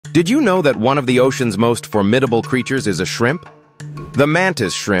Did you know that one of the ocean's most formidable creatures is a shrimp? The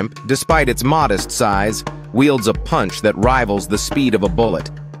mantis shrimp, despite its modest size, wields a punch that rivals the speed of a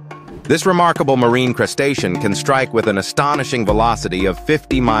bullet. This remarkable marine crustacean can strike with an astonishing velocity of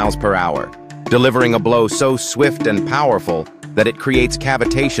 50 miles per hour, delivering a blow so swift and powerful that it creates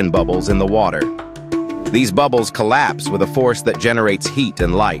cavitation bubbles in the water. These bubbles collapse with a force that generates heat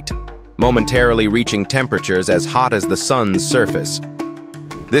and light, momentarily reaching temperatures as hot as the sun's surface.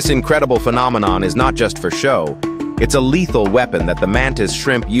 This incredible phenomenon is not just for show, it's a lethal weapon that the mantis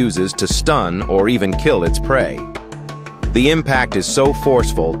shrimp uses to stun or even kill its prey. The impact is so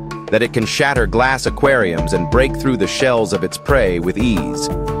forceful that it can shatter glass aquariums and break through the shells of its prey with ease.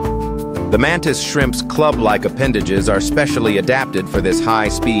 The mantis shrimp's club-like appendages are specially adapted for this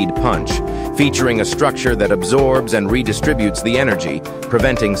high-speed punch, featuring a structure that absorbs and redistributes the energy,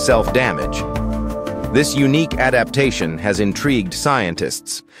 preventing self-damage. This unique adaptation has intrigued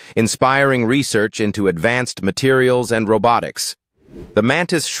scientists, inspiring research into advanced materials and robotics. The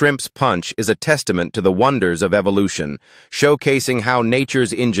mantis shrimp's punch is a testament to the wonders of evolution, showcasing how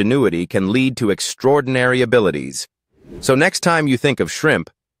nature's ingenuity can lead to extraordinary abilities. So next time you think of shrimp,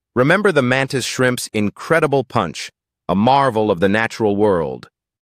 remember the mantis shrimp's incredible punch, a marvel of the natural world.